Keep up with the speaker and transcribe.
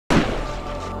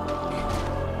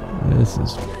This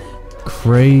is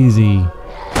crazy.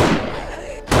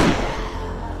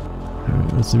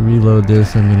 Alright, let's reload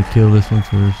this. I'm gonna kill this one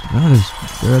first.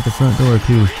 Oh, they're at the front door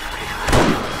too.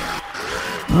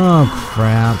 Oh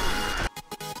crap.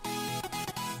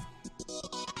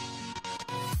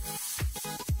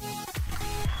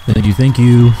 Thank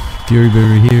you. Fury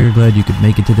Burger here. Glad you could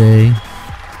make it today.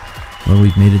 Well,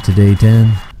 we've made it to day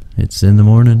 10. It's in the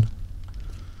morning.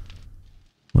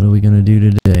 What are we gonna do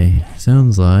today?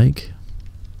 Sounds like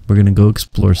we're gonna go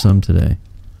explore some today.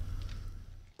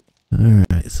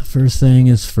 Alright, so first thing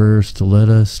is first, let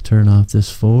us turn off this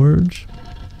forge.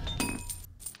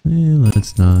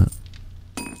 Let's not.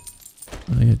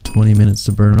 I got 20 minutes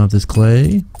to burn off this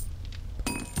clay.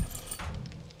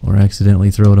 Or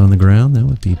accidentally throw it on the ground. That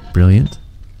would be brilliant.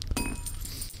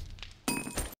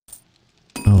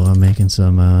 Oh, I'm making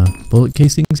some bullet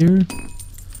casings here.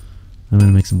 I'm going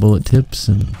to make some bullet tips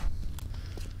and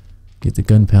get the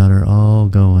gunpowder all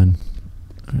going.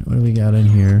 Alright, what do we got in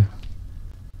here?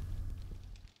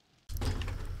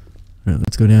 Alright,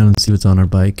 let's go down and see what's on our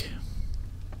bike.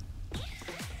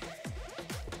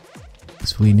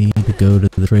 So we need to go to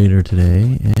the trader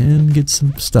today and get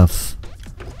some stuff.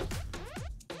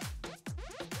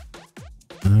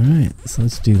 Alright, so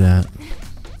let's do that.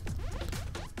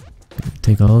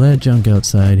 Take all that junk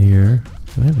outside here.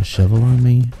 Do I have a shovel on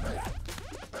me?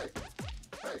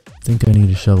 I think I need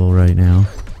a shovel right now.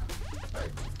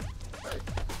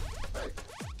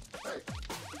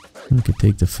 I could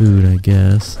take the food, I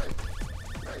guess.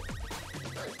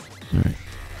 Alright.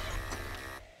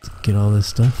 Let's get all this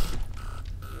stuff.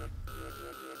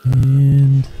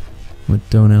 And what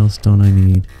else don't I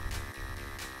need?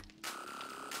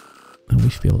 Oh, we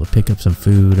should be able to pick up some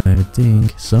food, I would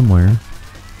think, somewhere.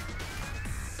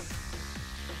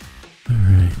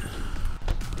 Alright.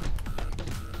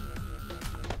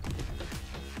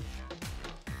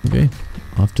 Okay,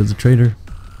 off to the trader.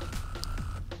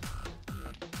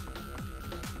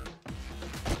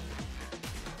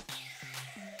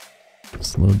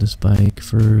 Let's load this bike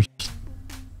first.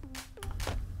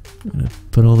 I'm gonna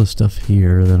put all the stuff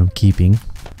here that I'm keeping.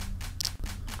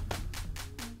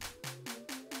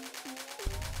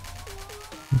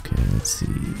 Okay, let's see.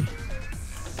 And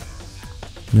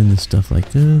then this stuff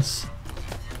like this.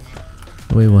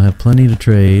 That way we'll have plenty to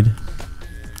trade.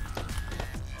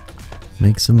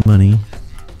 Make some money.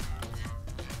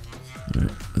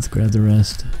 Alright, let's grab the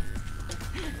rest.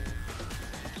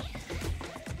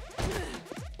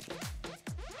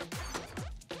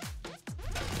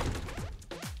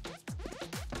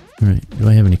 Alright, do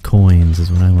I have any coins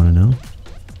is what I want to know.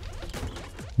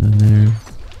 None there.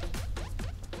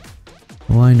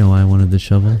 Oh, I know I wanted the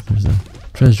shovel. There's a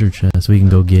treasure chest we can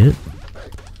go get.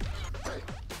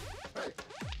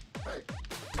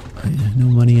 No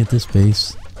money at this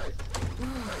base.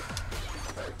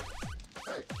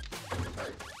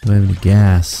 Do I have any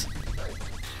gas?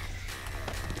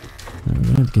 We're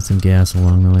gonna have to get some gas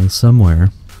along the way somewhere.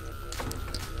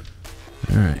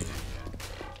 Alright.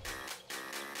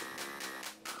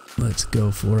 Let's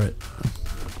go for it.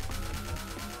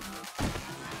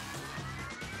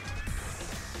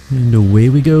 And away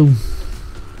we go.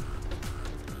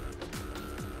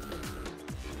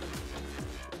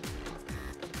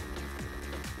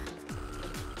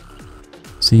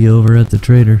 See you over at the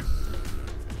trader.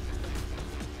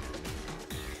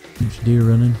 There's deer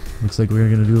running. Looks like we're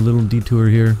gonna do a little detour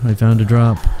here. I found a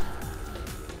drop.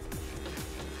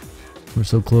 We're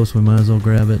so close, we might as well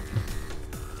grab it.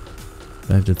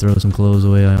 If I have to throw some clothes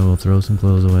away, I will throw some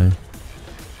clothes away.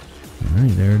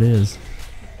 Alright, there it is.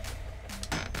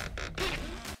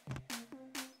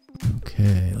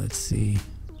 Okay, let's see.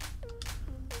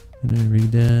 Can I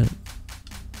read that?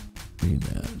 Read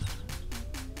that.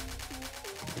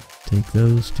 Take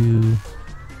those two.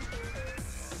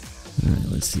 Alright,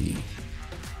 let's see.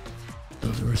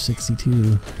 Those were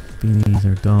 62. Beanies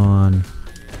are gone.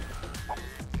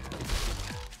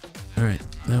 Alright,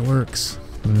 that works.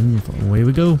 And away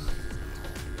we go.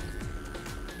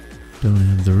 Don't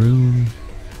have the room.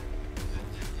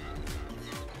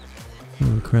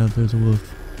 Oh crap, there's a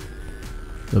wolf.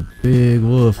 The big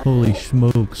wolf, holy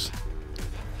smokes.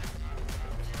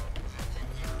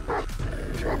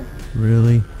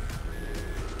 Really?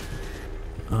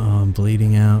 Oh, I'm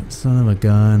bleeding out. Son of a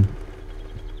gun.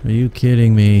 Are you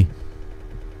kidding me?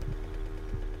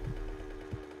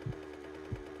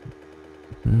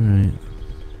 Alright.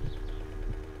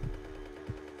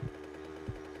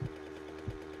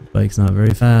 Bike's not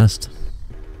very fast.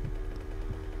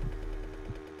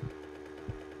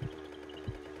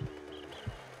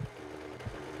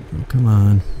 Oh, come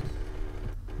on.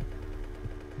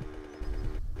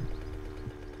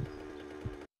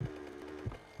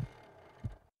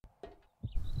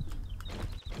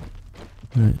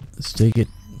 Alright, let's take it.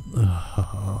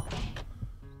 Oh.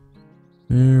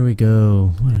 There we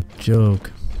go. What a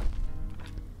joke.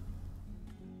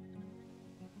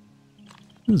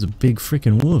 It was a big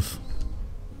freaking wolf.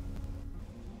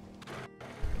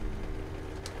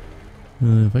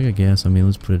 If I got gas on me,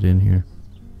 let's put it in here.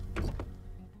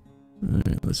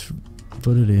 Alright, let's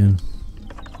put it in.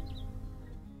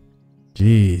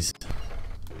 Jeez.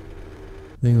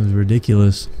 Thing was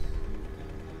ridiculous.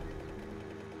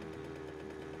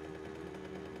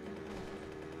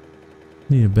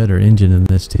 Need a better engine than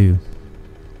this too.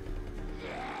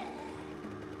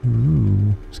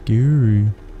 Ooh,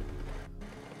 scary.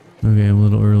 Okay, I'm a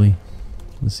little early.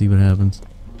 Let's see what happens.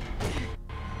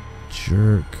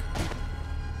 Jerk.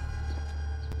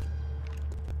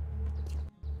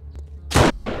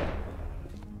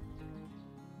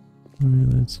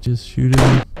 Alright, let's just shoot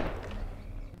him.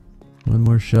 One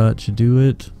more shot should do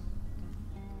it.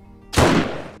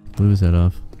 Blew his head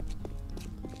off.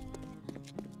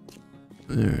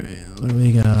 Alright, what do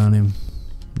we got on him?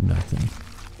 Nothing.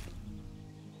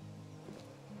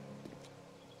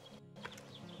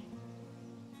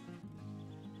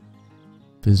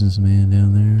 Businessman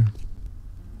down there.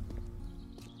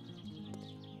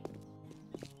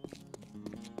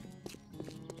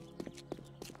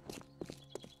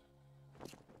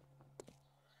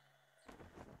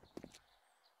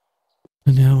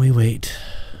 And now we wait.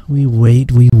 We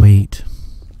wait, we wait.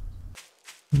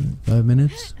 5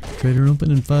 minutes? Trader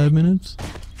open in 5 minutes?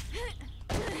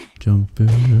 Jumping,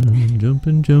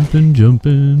 jumping, jumping,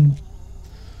 jumping.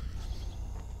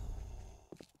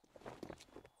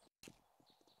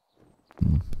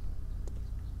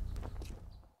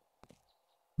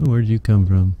 Where'd you come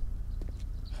from?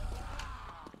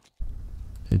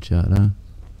 Headshot, huh?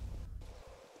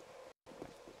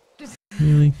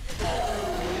 Really?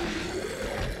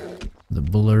 The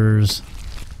blurs.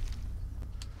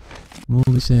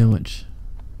 Moldy sandwich.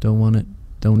 Don't want it.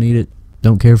 Don't need it.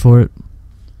 Don't care for it.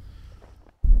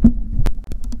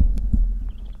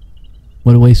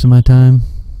 What a waste of my time.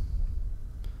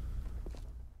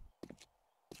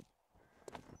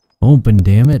 Open,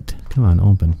 damn it. Come on,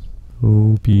 open.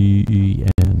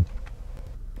 O-P-E-N.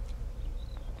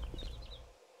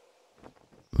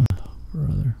 Oh,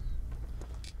 brother.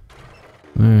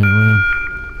 Alright, well.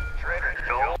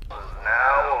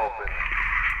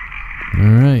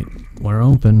 Alright, we're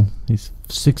open. He's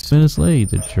 6 minutes late,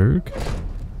 the jerk.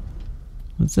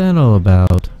 What's that all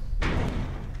about?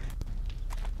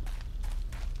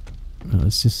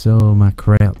 Let's just sell my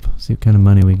crap. See what kind of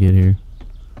money we get here.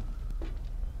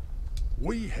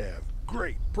 We have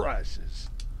great prices.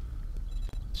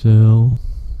 Sell.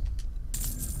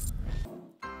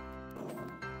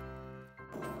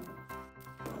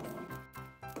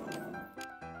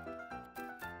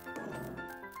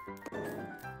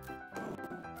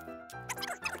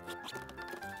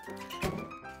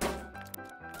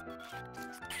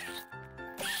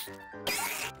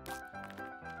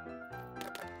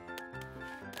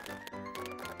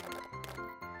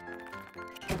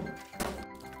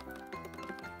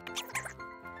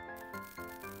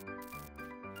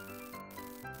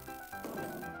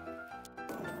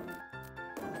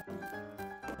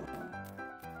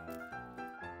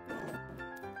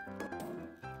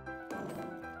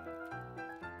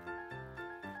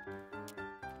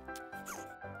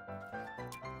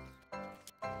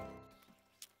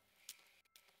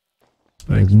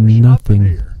 There's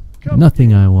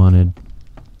nothing I wanted.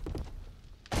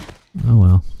 Oh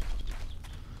well.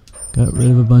 Got rid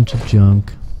of a bunch of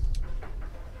junk.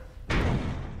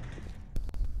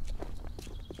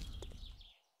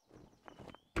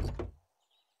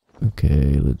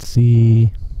 Okay, let's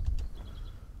see.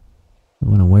 I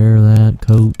want to wear that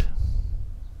coat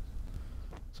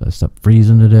so I stop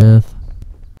freezing to death.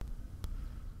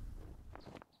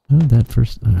 How did that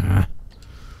first...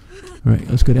 Alright,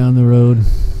 let's go down the road.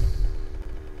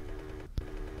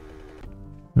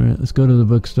 Alright, let's go to the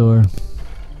bookstore.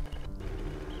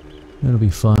 That'll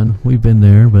be fun. We've been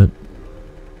there, but...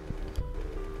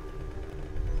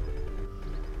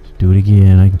 Let's do it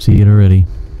again. I can see it already.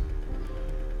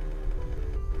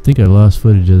 I think I lost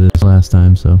footage of this last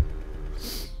time, so...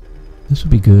 This will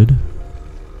be good.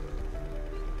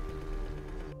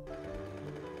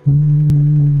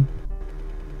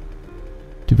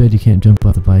 Too bad you can't jump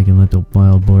off the bike and let the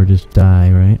wild boar just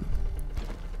die, right?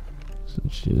 So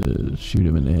just shoot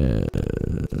him in the head.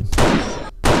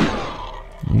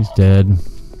 He's dead.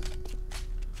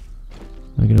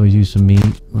 I can always use some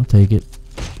meat. I'll take it.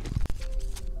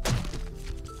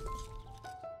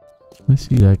 I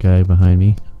see that guy behind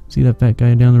me. See that fat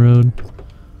guy down the road?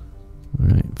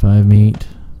 Alright, 5 meat.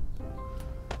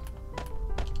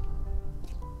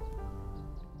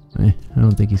 I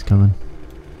don't think he's coming.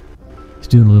 He's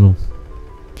doing a little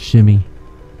shimmy.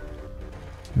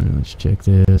 Alright, let's check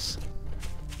this.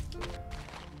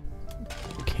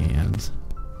 Cans.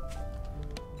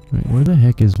 Alright, where the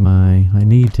heck is my... I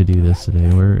need to do this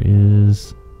today. Where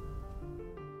is...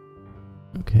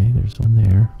 Okay, there's one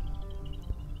there.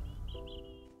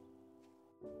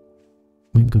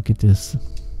 We can go get this.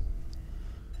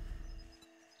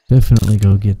 Definitely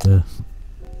go get the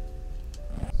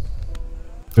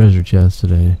treasure chest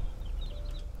today.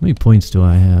 How many points do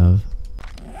I have?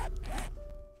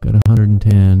 Got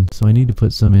 110, so I need to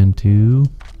put some into...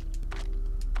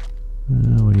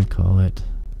 what do you call it?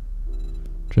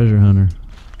 Treasure hunter.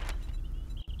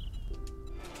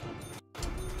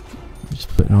 Just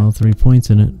putting all 3 points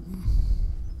in it.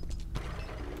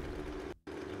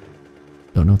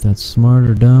 Don't know if that's smart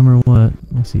or dumb or what.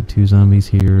 I see 2 zombies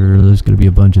here. There's going to be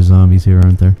a bunch of zombies here,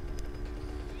 aren't there?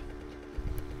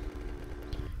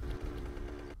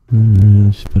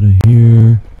 Let's put it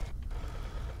here.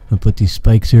 I put these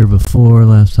spikes here before.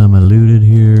 Last time I looted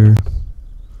here.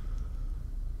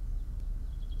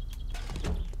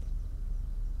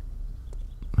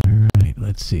 Alright,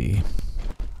 let's see.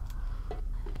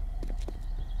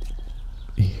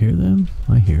 You hear them?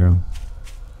 I hear them.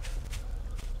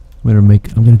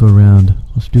 I'm gonna go around.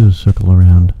 Let's do a circle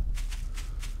around.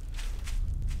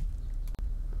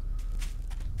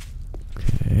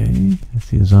 Okay, I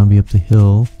see a zombie up the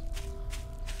hill.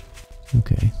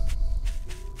 Okay.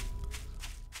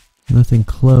 Nothing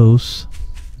close.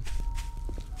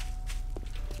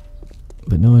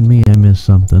 But knowing me, I missed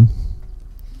something.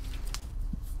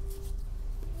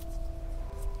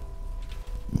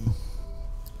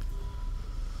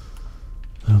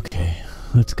 Okay,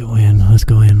 let's go in. Let's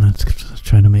go in. Let's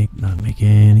try to not make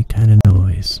any kind of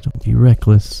noise. Don't be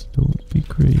reckless. Don't be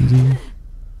crazy.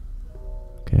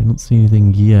 Okay, I don't see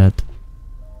anything yet.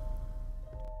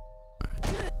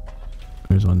 Alright.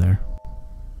 There's one there.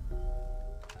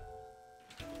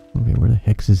 Okay, where the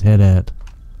heck's his head at?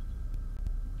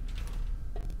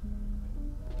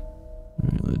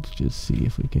 Alright, let's just see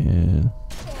if we can...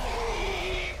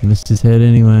 Missed his head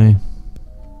anyway.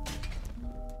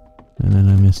 And then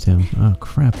I missed him. Oh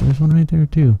crap, there's one right there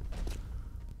too.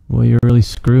 Well, you're really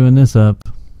screwing this up.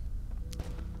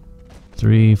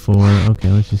 3, 4, okay,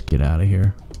 let's just get out of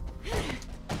here.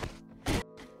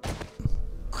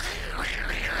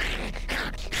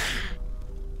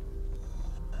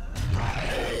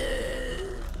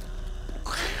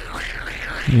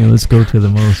 Yeah, let's go to the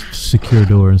most secure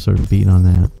door and start beating on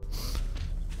that.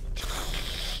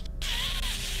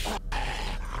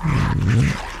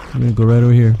 I'm gonna go right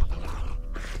over here.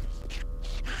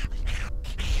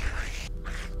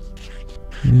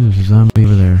 There's a zombie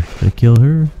over there. Did I kill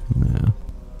her? No.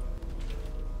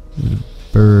 There's a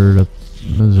bird up.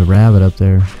 There's a rabbit up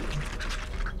there.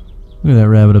 Look at that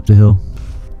rabbit up the hill.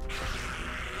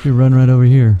 Should run right over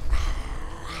here.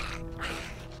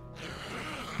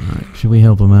 Alright, should we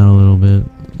help him out a little bit?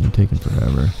 They're taking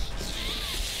forever.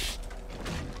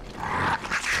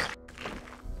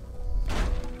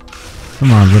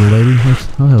 Come on, little lady.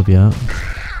 I'll help you out.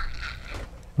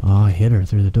 Oh, I hit her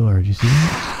through the door. Did you see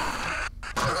that?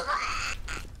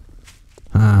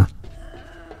 Ah.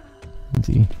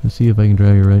 Let's see if I can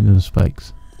drive you right into the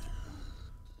spikes.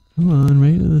 Come on,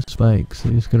 right into the spikes. So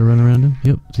you just gotta run around him?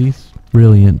 Yep, see? It's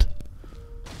brilliant.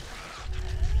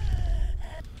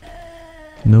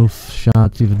 No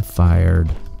shots even fired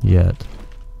yet.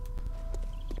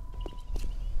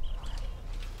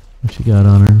 What she got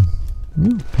on her?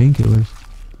 Ooh, painkillers.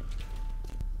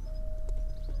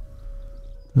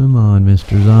 Come on,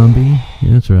 Mr. Zombie.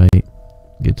 Yeah, that's right.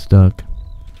 Get stuck.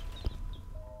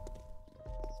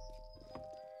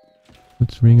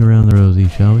 Let's ring around the rosy,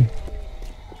 shall we?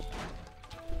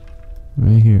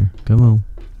 Right here. Come on.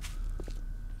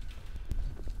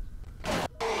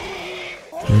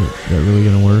 Is that really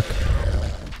gonna work?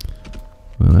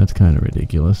 Well, that's kind of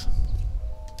ridiculous.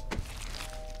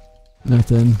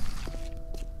 Nothing.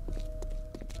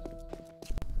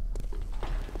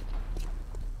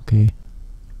 Okay.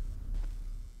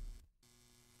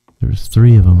 There's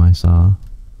 3 of them I saw.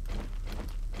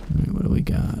 Alright, what do we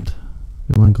got?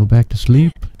 We want to go back to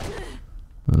sleep?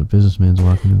 Oh, the businessman's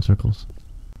walking in circles.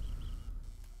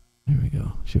 There we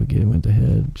go. Should we get him with the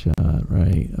head shot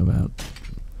right about...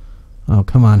 Oh,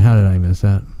 come on. How did I miss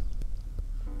that?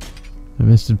 I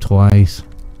missed him twice.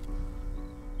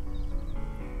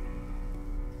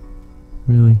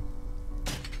 Really?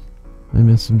 I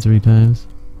missed him 3 times?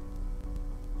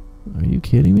 Are you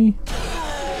kidding me?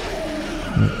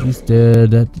 Oh, he's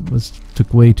dead. That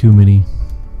took way too many.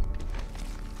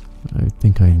 I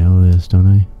think I know this, don't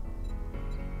I?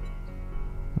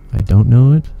 I don't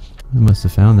know it. I must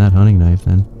have found that hunting knife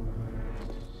then.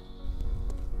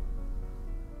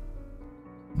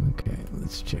 Okay,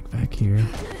 let's check back here.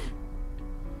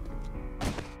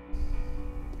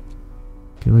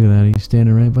 Okay, look at that. He's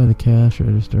standing right by the cash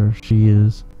register. She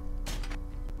is.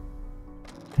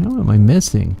 How am I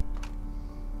missing?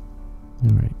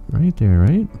 Alright, right there,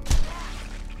 right?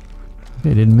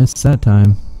 Okay, didn't miss that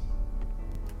time.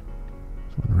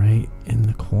 This one right in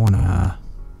the corner.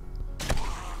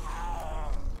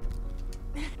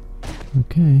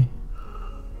 Okay.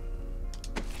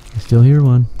 I still hear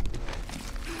one.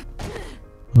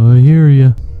 I hear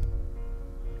ya.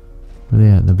 Where are they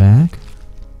at? In the back?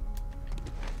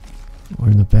 Or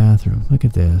in the bathroom? Look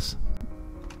at this.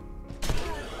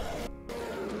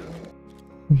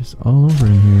 They're just all over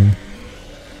in here.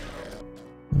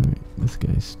 Alright, this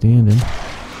guy's standing.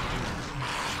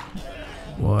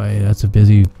 Boy, that's a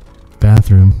busy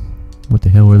bathroom. What the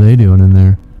hell were they doing in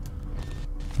there?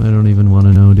 I don't even want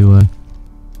to know, do I?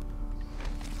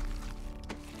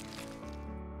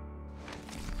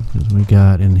 What do we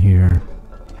got in here?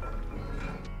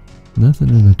 Nothing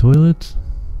in the toilets?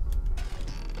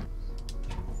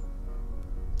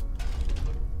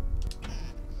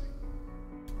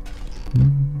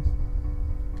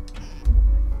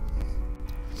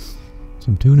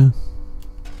 Some tuna.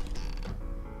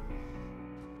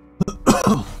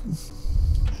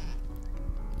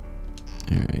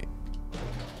 Alright.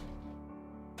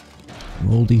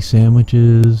 Moldy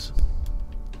sandwiches.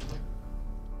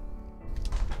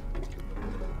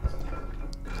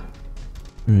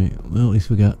 Alright, well at least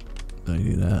we got... Did I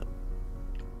do that?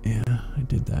 Yeah, I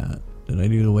did that. Did I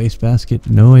do the wastebasket?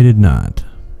 No, I did not.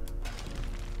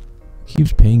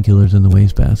 Keeps painkillers in the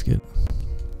wastebasket.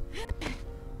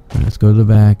 Let's go to the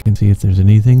back and see if there's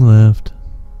anything left.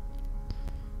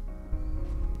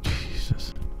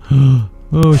 Jesus.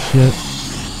 Oh shit.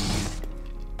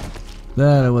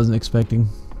 That I wasn't expecting.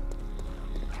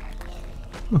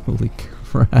 Holy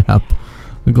crap.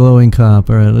 The glowing cop.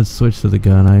 Alright, let's switch to the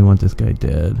gun. I want this guy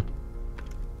dead.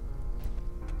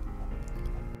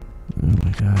 Oh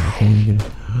my god, I can't even get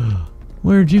it.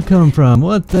 Where'd you come from?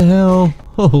 What the hell?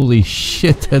 Holy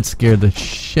shit, that scared the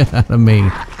shit out of me.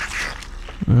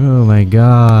 Oh my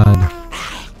god.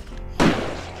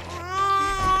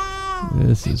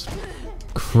 This is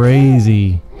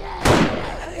crazy.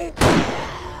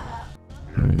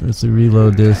 Alright, let's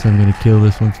reload this. I'm gonna kill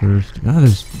this one first. Ah,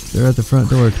 they're at the front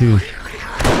door too.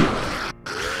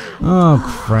 Oh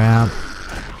crap.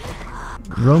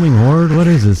 Roaming horde? What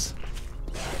is this?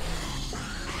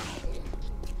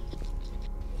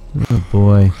 Oh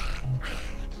boy.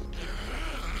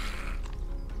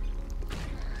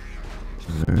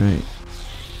 Alright.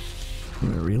 I'm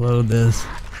gonna reload this.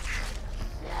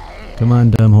 Come on,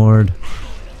 dumb horde.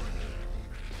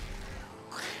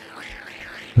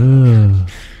 Ugh.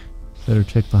 Better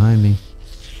check behind me.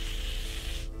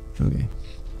 Okay.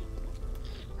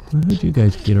 Well, how'd you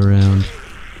guys get around?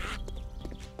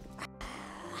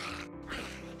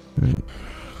 Alright.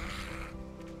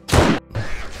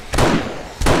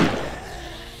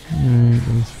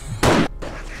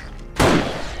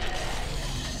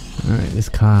 Alright, this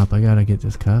cop. I gotta get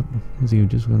this cop. Is he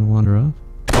just gonna wander off?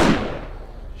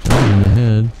 Shot him in the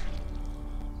head.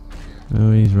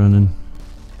 Oh, he's running.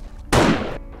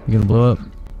 You gonna blow up?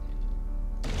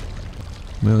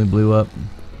 Really blew up.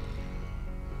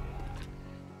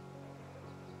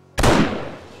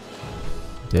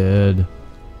 Dead.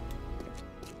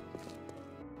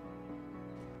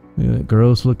 Look at that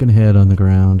gross looking head on the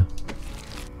ground.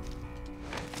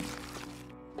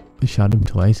 They shot him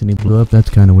twice and he blew up. That's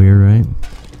kind of weird, right?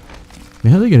 I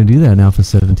mean, how are they gonna do that in Alpha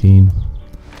 17?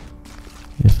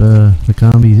 If the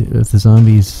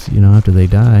zombies, you know, after they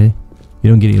die, you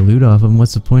don't get any loot off them,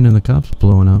 what's the point in the cops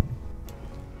blowing up?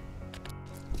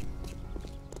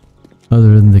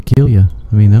 Other than to kill you.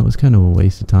 I mean, that was kind of a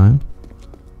waste of time.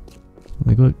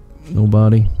 Like, look, no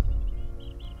body.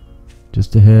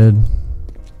 Just a head.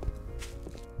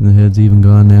 And the head's even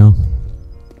gone now.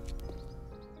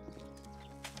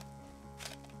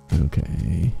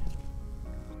 Okay.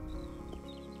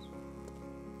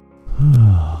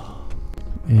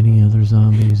 Any other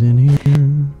zombies in here?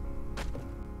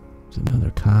 There's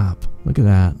another cop. Look at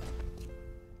that.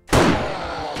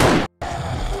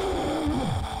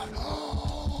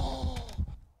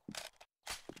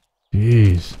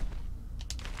 Jeez.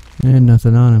 And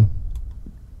nothing on him.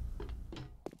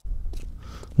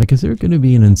 Like, is there going to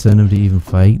be an incentive to even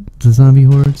fight the zombie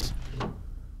hordes?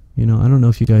 You know, I don't know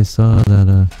if you guys saw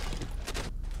that,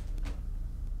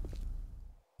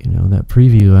 you know, that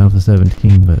preview Alpha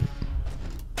 17, but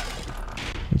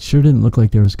it sure didn't look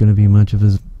like there was going to be much of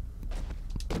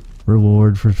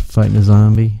reward for fighting a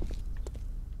zombie.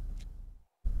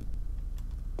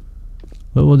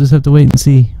 But we'll just have to wait and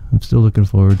see. I'm still looking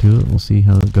forward to it. We'll see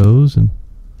how it goes. And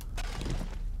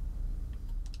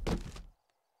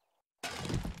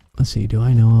let's see, do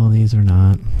I know all these or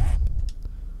not?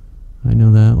 I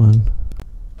know that one.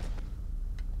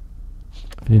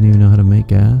 I didn't even know how to make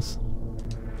gas.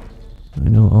 I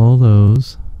know all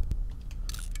those.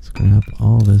 Scrap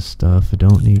all this stuff. I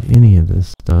don't need any of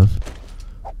this stuff.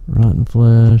 Rotten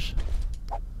flesh.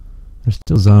 There's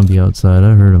still zombie outside.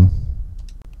 I heard him.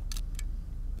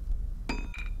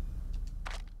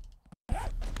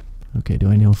 Okay, do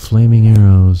I know flaming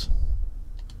arrows?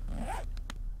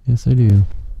 Yes, I do.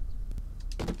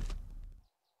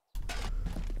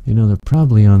 You know, they're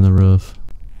probably on the roof,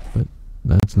 but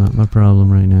that's not my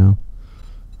problem right now.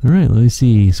 Alright, let me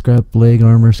see. Scrap leg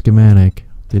armor schematic.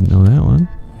 Didn't know that one.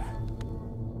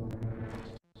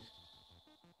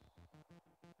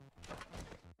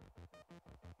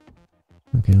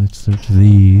 Okay, let's search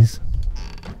these.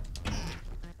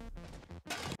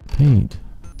 Paint.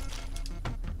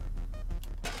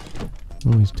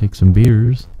 Always take some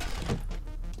beers.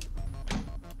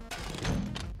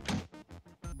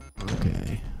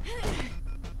 Okay.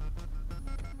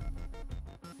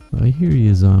 I hear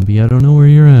you, zombie. I don't know where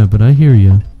you're at, but I hear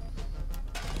you.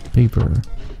 Paper.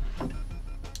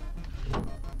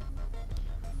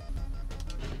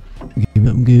 Give me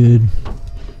something good.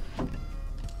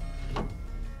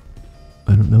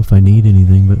 I don't know if I need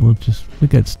anything, but we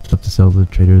got stuff to sell to the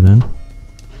trader then.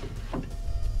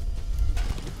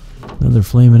 Another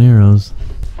flaming arrows.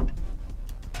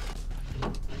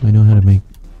 I know how to make...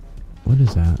 What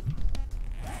is that?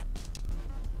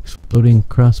 Exploding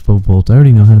crossbow bolts. I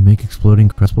already know how to make exploding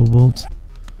crossbow bolts.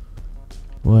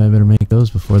 Boy, I better make those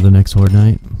before the next horde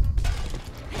night.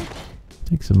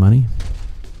 Take some money.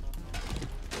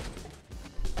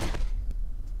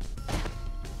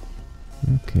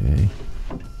 Okay.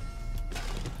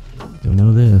 Don't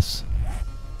know this.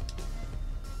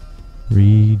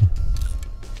 Read.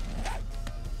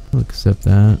 I'll accept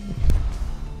that.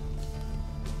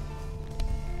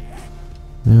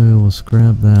 Maybe we'll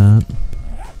scrap that.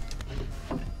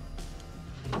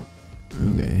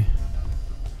 Okay.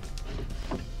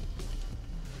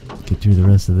 Get through the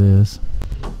rest of this.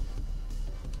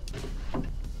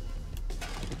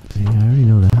 See, I already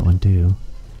know that one too.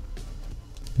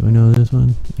 Do I know this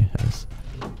one? Yes.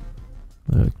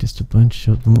 Look, just a bunch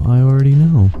of them I already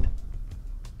know.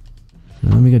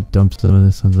 Now let me go dump some of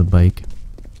this on the bike.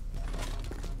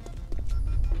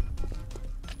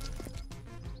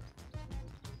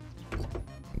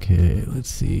 Okay, let's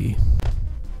see.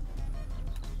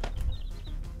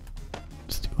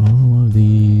 Let's do all of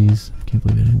these. Can't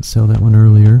believe I didn't sell that one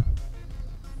earlier.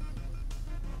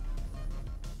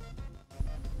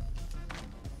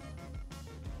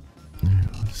 Alright,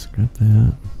 I'll just scrap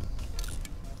that.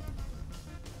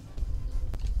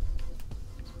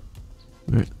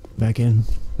 Alright, back in.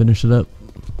 Finish it up.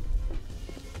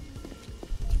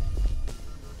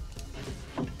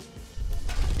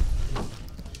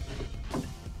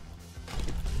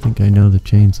 I think I know the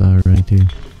chainsaw already too.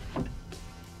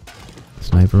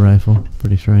 Sniper rifle.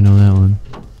 Pretty sure I know that one.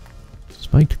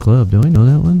 Spiked club. Do I know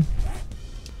that one?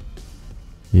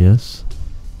 Yes.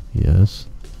 Yes.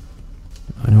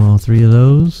 I know all three of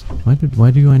those.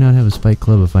 Why do I not have a spiked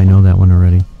club if I know that one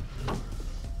already?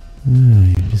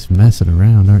 You're just messing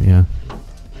around, aren't you?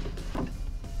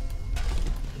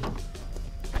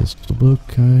 Pistol book.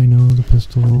 I know the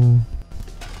pistol. Do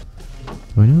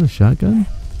I know the shotgun?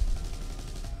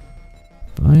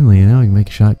 Finally, now I can make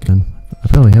a shotgun. I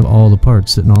probably have all the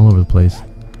parts sitting all over the place.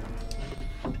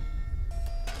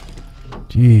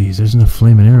 Jeez, there's enough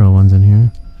flaming arrow ones in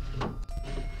here.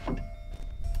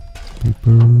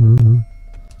 Paper.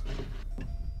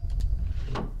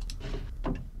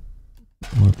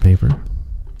 More paper.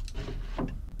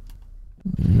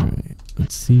 Alright,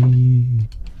 let's see.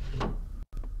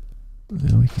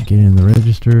 Now we can get in the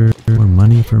register. More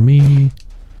money for me.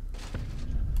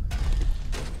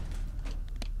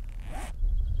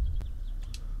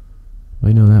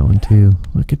 I know that one too.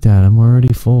 Look at that, I'm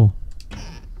already full.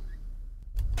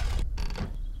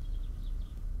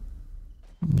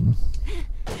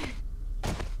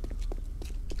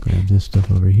 Grab this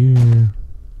stuff over here.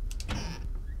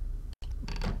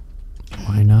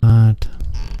 Why not?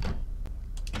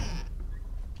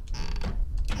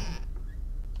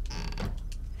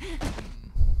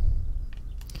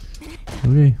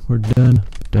 Okay, we're done.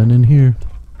 Done in here.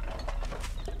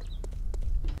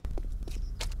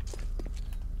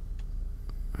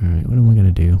 Alright, what am I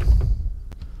gonna do?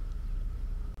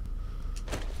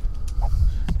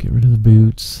 Get rid of the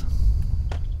boots.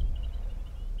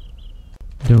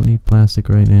 don't need plastic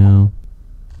right now.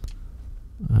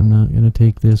 I'm not gonna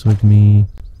take this with me.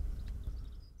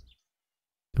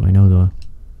 Do I know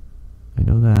I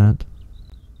know that.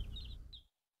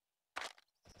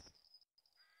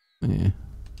 Yeah.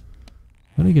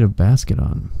 How did I get a basket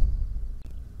on?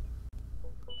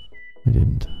 I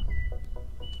didn't.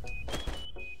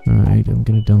 Alright, I'm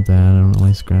gonna dump that. I don't know why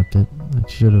I scrapped it. I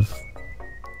should have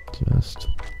just...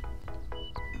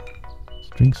 Let's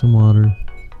drink some water.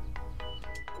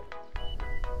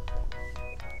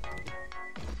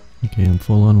 Okay, I'm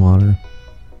full on water.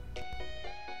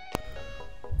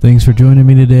 Thanks for joining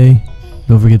me today.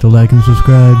 Don't forget to like and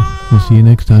subscribe. We'll see you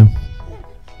next time.